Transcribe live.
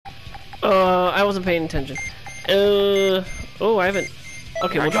I wasn't paying attention. Oh, I haven't.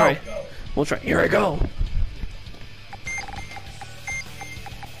 Okay, we'll try. We'll try. Here I go.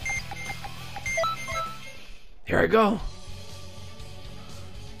 Here I go.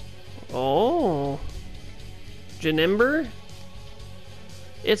 Oh. Janimber?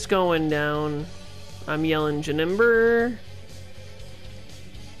 It's going down. I'm yelling Janimber.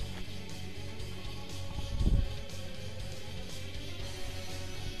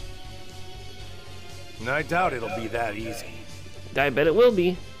 I doubt it'll be that easy. I bet it will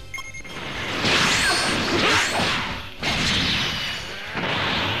be.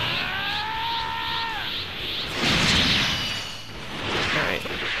 Alright.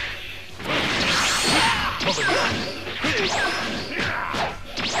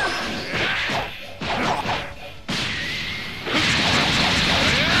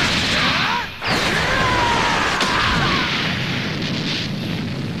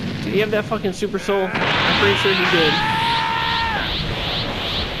 Did he have that fucking super soul? I'm pretty sure he did.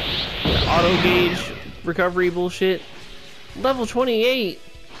 Auto gauge recovery bullshit. Level 28.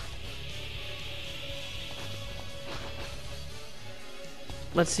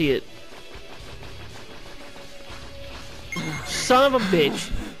 Let's see it. Son of a bitch.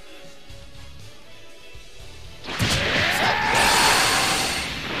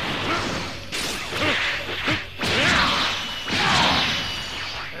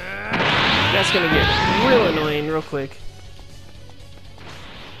 That's gonna get real annoying real quick.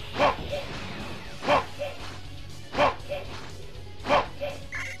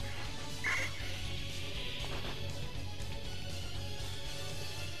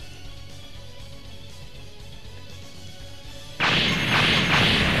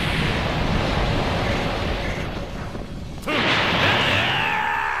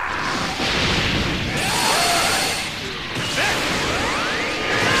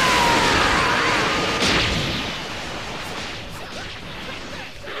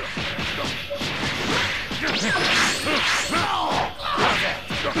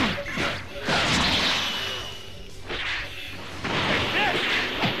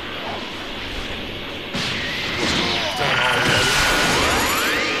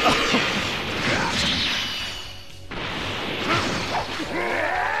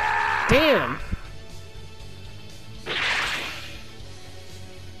 Damn!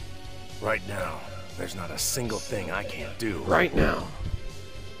 Right now, there's not a single thing I can't do. Right now.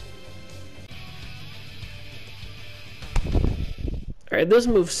 Alright, this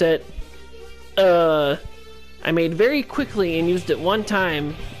moveset, I made very quickly and used it one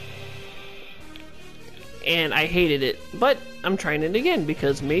time, and I hated it. But I'm trying it again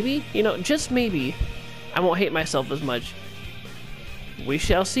because maybe, you know, just maybe, I won't hate myself as much. We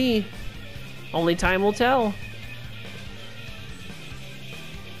shall see. Only time will tell.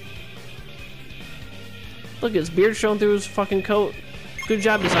 Look, his beard showing through his fucking coat. Good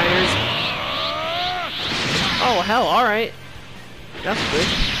job, designers. Oh, hell, alright. That's good.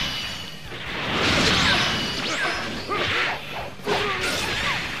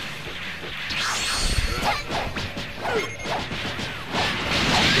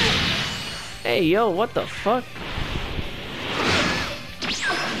 Hey, yo, what the fuck?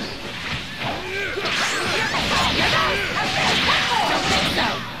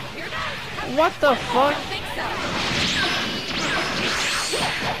 What the fuck?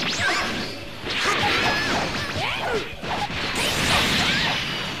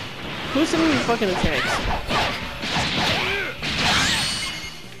 Who's sending me fucking attacks?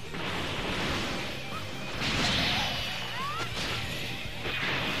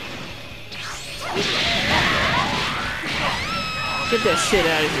 Get that shit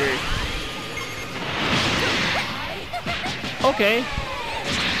out of here. Okay.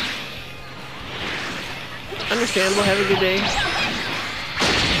 Understandable, have a good day.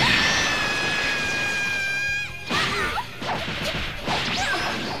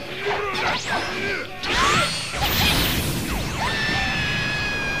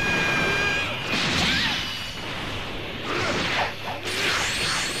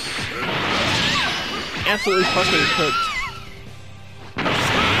 Absolutely fucking cooked.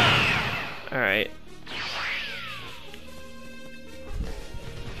 Alright.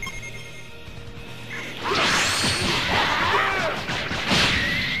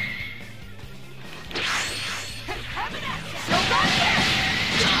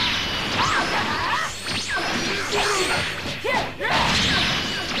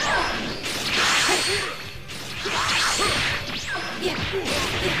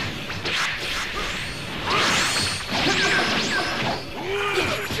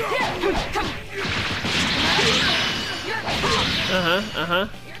 Uh-huh.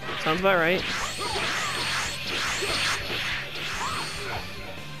 Sounds about right.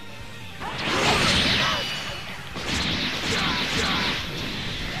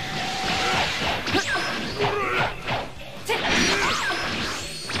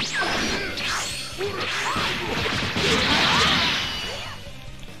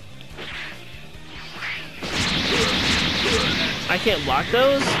 I can't block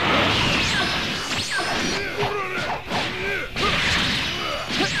those?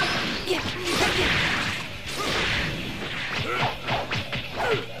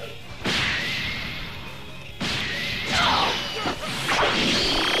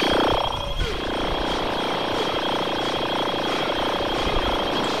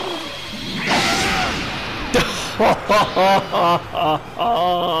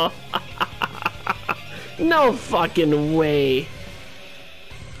 No fucking way.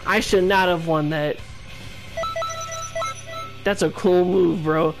 I should not have won that. That's a cool move,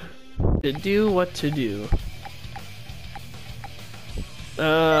 bro. To do what to do.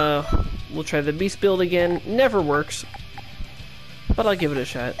 We'll try the beast build again. Never works. But I'll give it a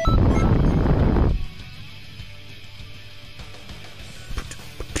shot.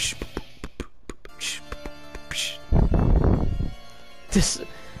 This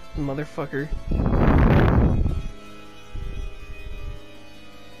motherfucker.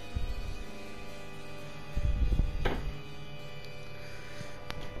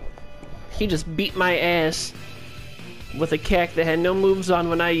 He just beat my ass with a cack that had no moves on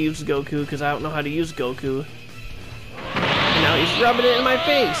when I used Goku, because I don't know how to use Goku. And now he's rubbing it in my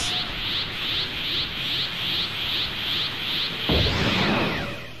face.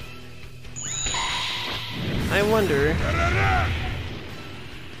 I wonder...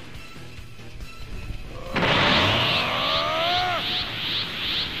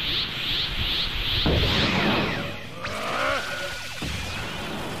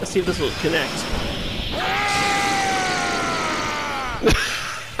 Let's see if this will connect.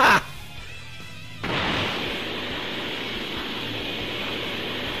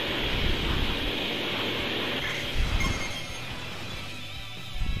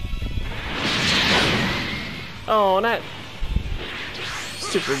 Oh, not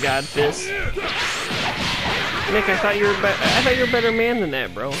Super God Fist. Nick, I thought you were a better man than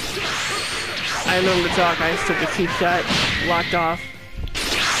that, bro. I had room to talk. I just took a cheap shot, locked off.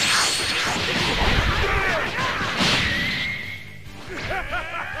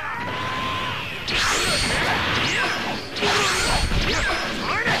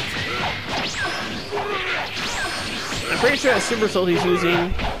 I'm pretty sure that Super Soul he's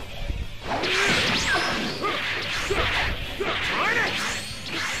using.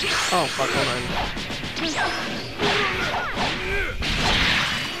 Oh fuck, hold on.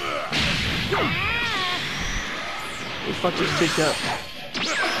 We fucked this bitch up.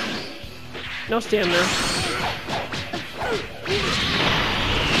 No stamina.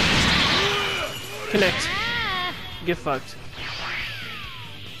 Connect. Get fucked.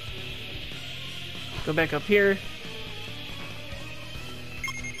 Go back up here.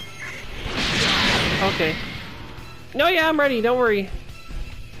 Okay. No, yeah, I'm ready. Don't worry.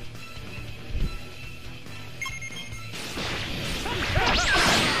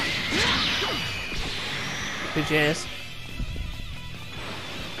 Bitch ass.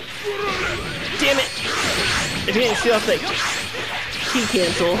 Damn it! If you didn't shoot off that key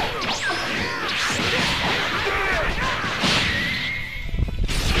cancel.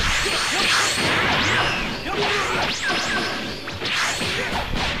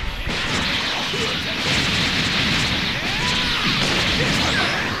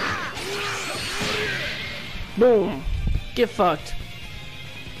 Boom. Get fucked.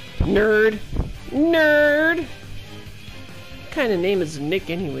 Nerd. Nerd! What kind of name is Nick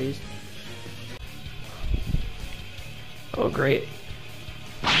anyways? Oh great.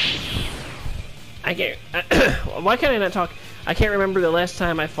 I can't... why can't I not talk? I can't remember the last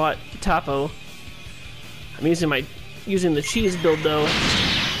time I fought Toppo. I'm using the cheese build though.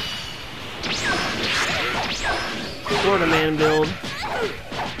 Florida Man build.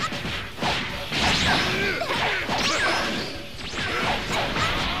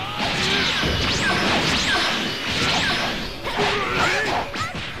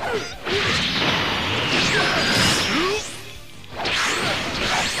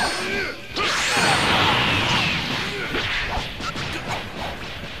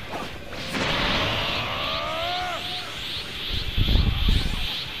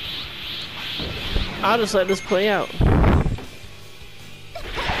 I'll just let this play out.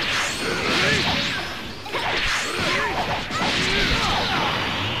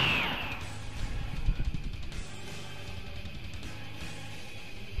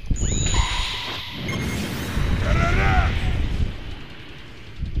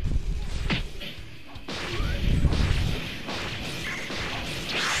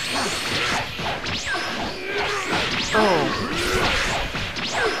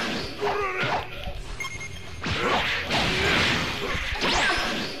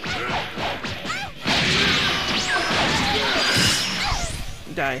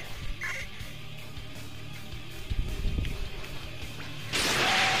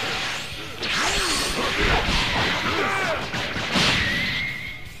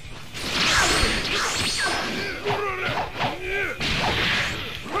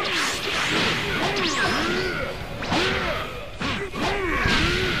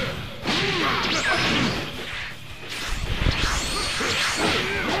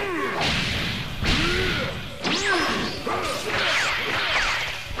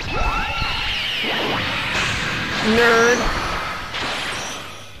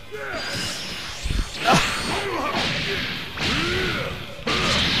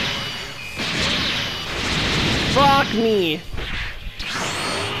 Cook me.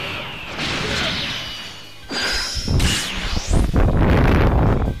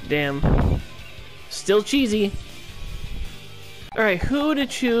 Damn. Still cheesy. Alright, who to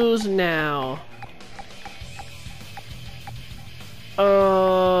choose now?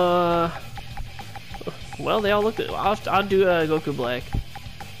 Well, they all look good. I'll do Goku Black.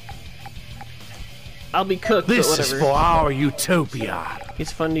 I'll be cooked, This but whatever. is for our utopia.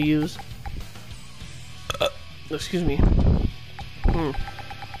 He's fun to use. Excuse me.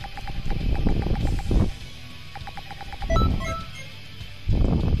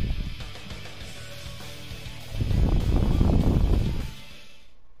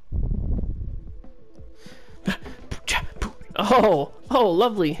 Oh,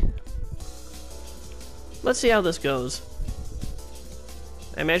 lovely. Let's see how this goes.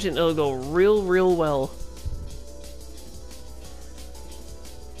 I imagine it'll go real well.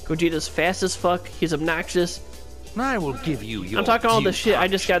 Gogeta's fast as fuck. He's obnoxious. I will give you your I'm talking all due this shit. I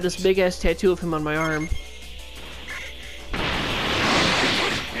just got this big ass tattoo of him on my arm.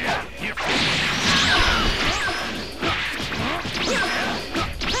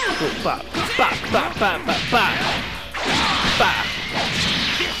 Oh, bop, bop, bop, bop, bop, bop. Bop.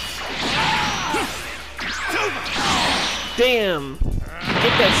 Damn!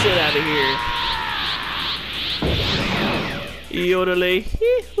 Get that shit out of here. Yodelay.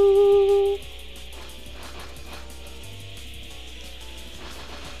 Hee-hoo.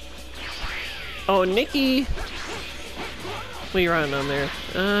 Oh, Nikki! What are you running on there?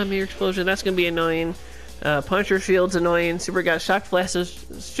 Mirror explosion. That's gonna be annoying. Punisher shield's annoying. Super God shock flashes.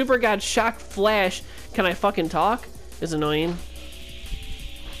 Super God shock flash. Can I fucking talk? Is annoying.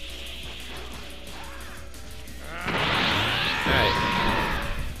 Alright.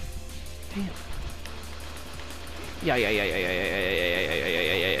 Damn. Yeah.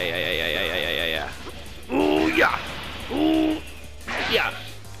 Ooh, yeah. Ooh, yeah.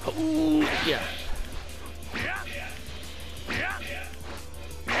 Ooh, yeah.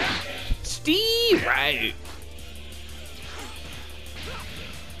 Steve, right?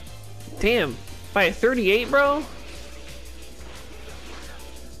 Damn, by a 38, bro.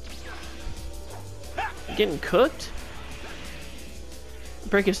 Getting cooked.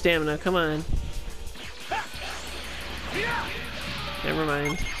 Break his stamina. Come on. Never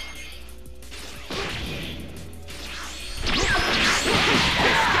mind.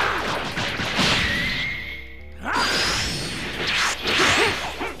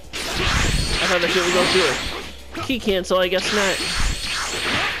 I thought that shit would go through it. Key cancel, I guess not.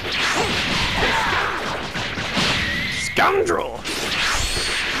 Scoundrel!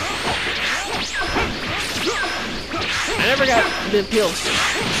 I never got the appeal of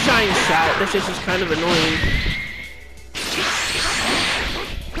Shine Shot. That shit's just kind of annoying.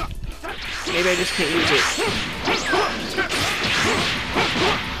 Maybe I just can't use it.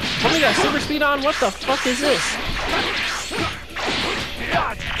 Only got super speed on? What the fuck is this?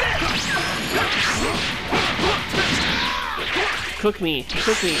 Cook me,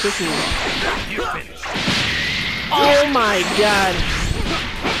 cook me, cook me. Oh my god.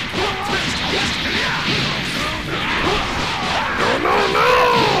 No!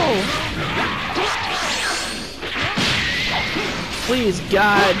 Please,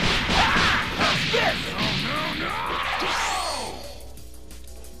 God.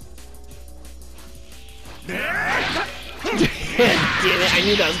 Damn it, I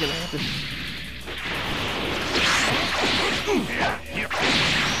knew that was gonna happen.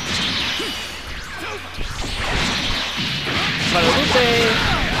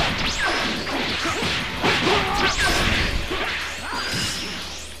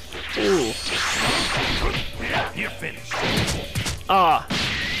 Ooh. You're finished. Ah.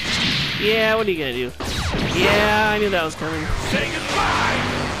 Yeah, what are you gonna do? Yeah, I knew that was coming. Say goodbye.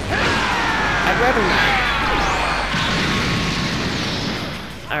 I'd rather not.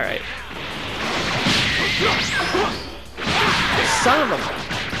 Alright. Son of a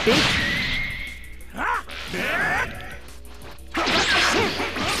bitch.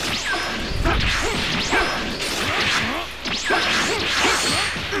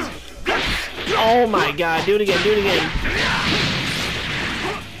 Oh my god, do it again, do it again.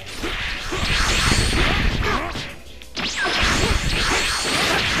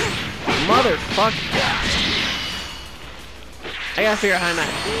 Motherfucker. I gotta figure out how to not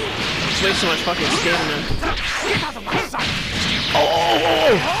waste so much fucking stamina.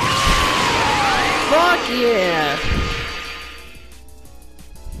 Oh! Fuck yeah!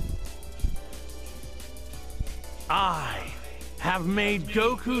 I have made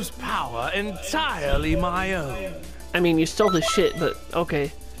Goku's power entirely my own. I mean, you stole the shit, but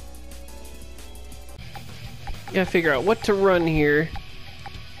okay. Gotta figure out what to run here.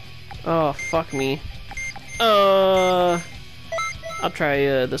 Oh, fuck me. I'll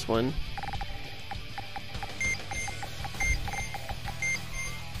try this one.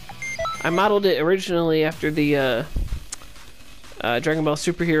 I modeled it originally after the Dragon Ball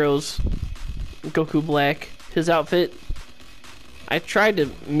Superheroes Goku Black, his outfit. I tried to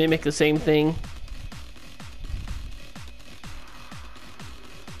mimic the same thing.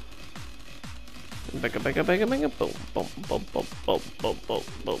 Back up, back up, back up, back up. Boom, boom, boom, boom, boom, boom, boom,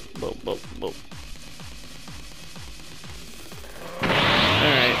 boom, boom, boom, boom.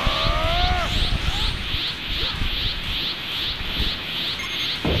 Alright.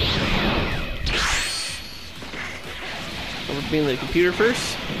 We're being the computer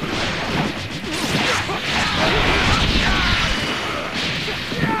first.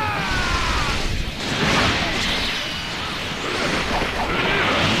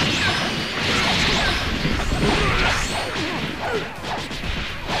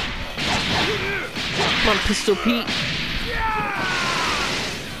 Come on, Pistol Pete.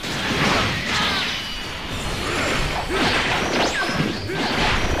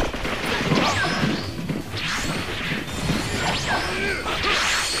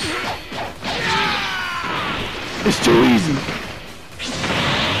 It's too easy.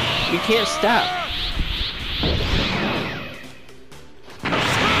 You can't stop.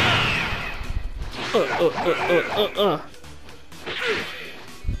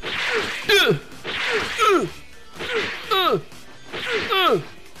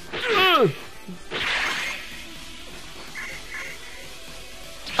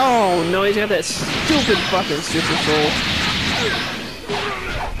 Oh no, he's got that stupid fucking super soul.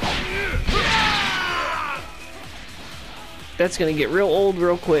 That's gonna get real old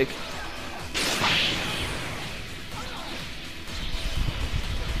real quick.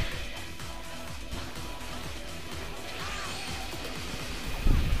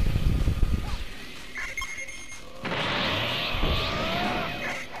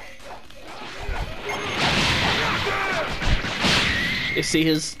 You see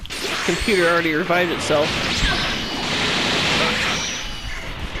his computer already revived itself.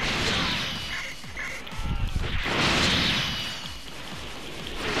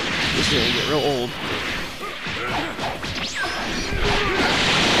 This is gonna get real old.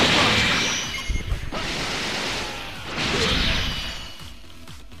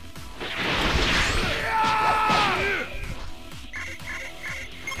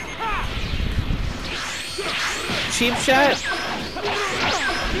 Cheap shot.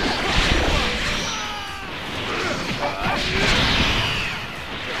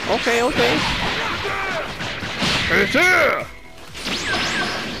 Okay, okay. It's here!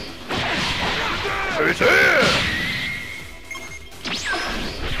 It's here!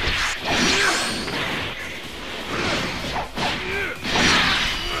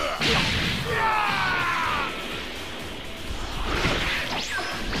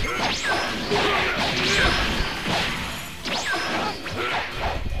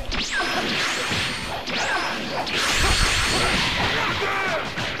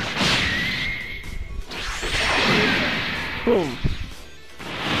 Boom.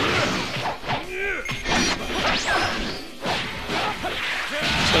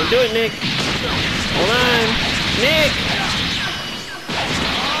 Don't do it, Nick. Hold on. Nick!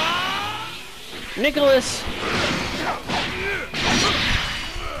 Nicholas!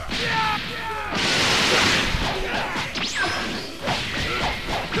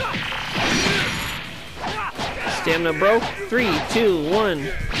 Stamina broke. 3, 2, 1.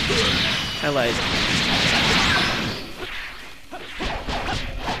 I lied.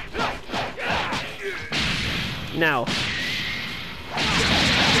 Now.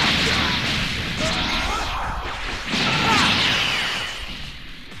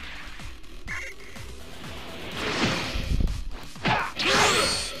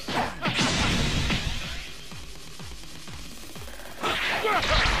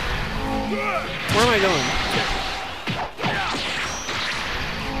 Where am I going?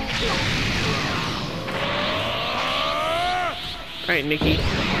 Alright, Nikki.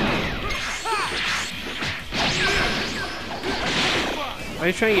 Why are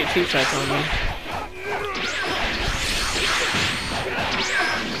you trying to get cheap shots on me?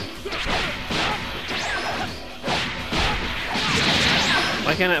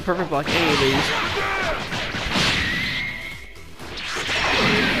 Why can't I perfect block any of these?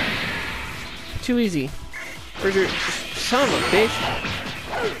 Too easy. Where's your son of a bitch?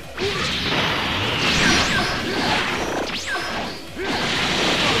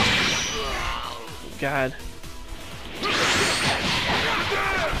 God.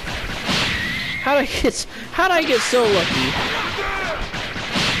 How'd I get so lucky?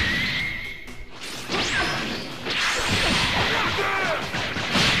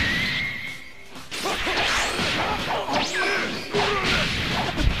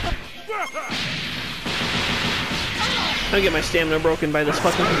 I'll get my stamina broken by this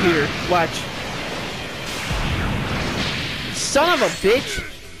fucking computer. Watch. Son of a bitch!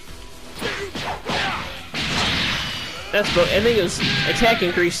 That's broke. I think it was attack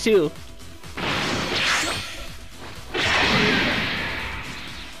increase too.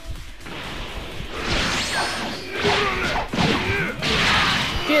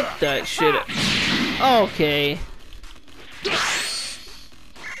 Get that shit. Okay.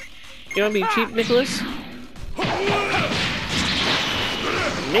 You wanna be cheap, Nicholas?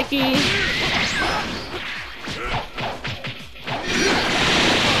 Mickey!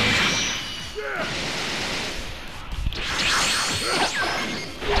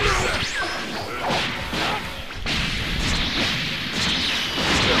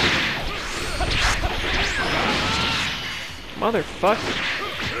 Motherfucker.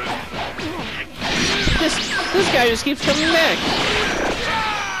 This guy just keeps coming back.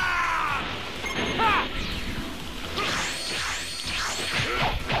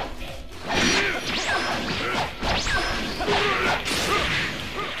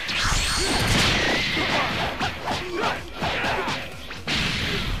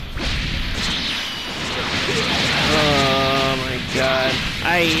 Oh my god.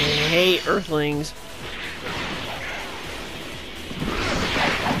 I hate Earthlings.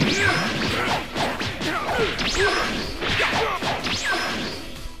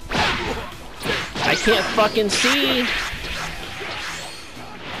 I can't fucking see.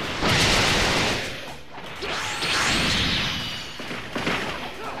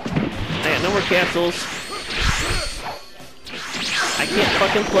 I got no more capsules. I can't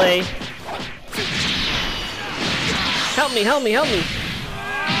fucking play. Help me, help me, help me.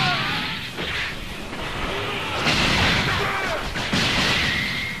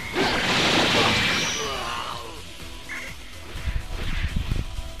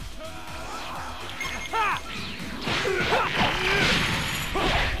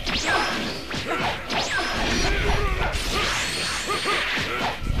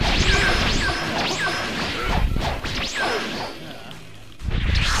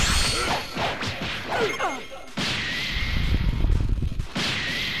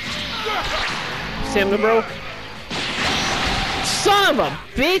 Stamina broke. Son of a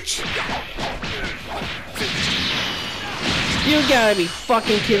bitch! You gotta be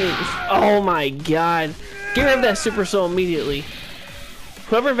fucking kidding me. Oh my god. Get rid of that Super Soul immediately.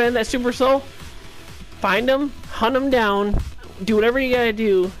 Whoever invented that Super Soul, find him, hunt him down, do whatever you gotta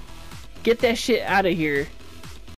do. Get that shit out of here.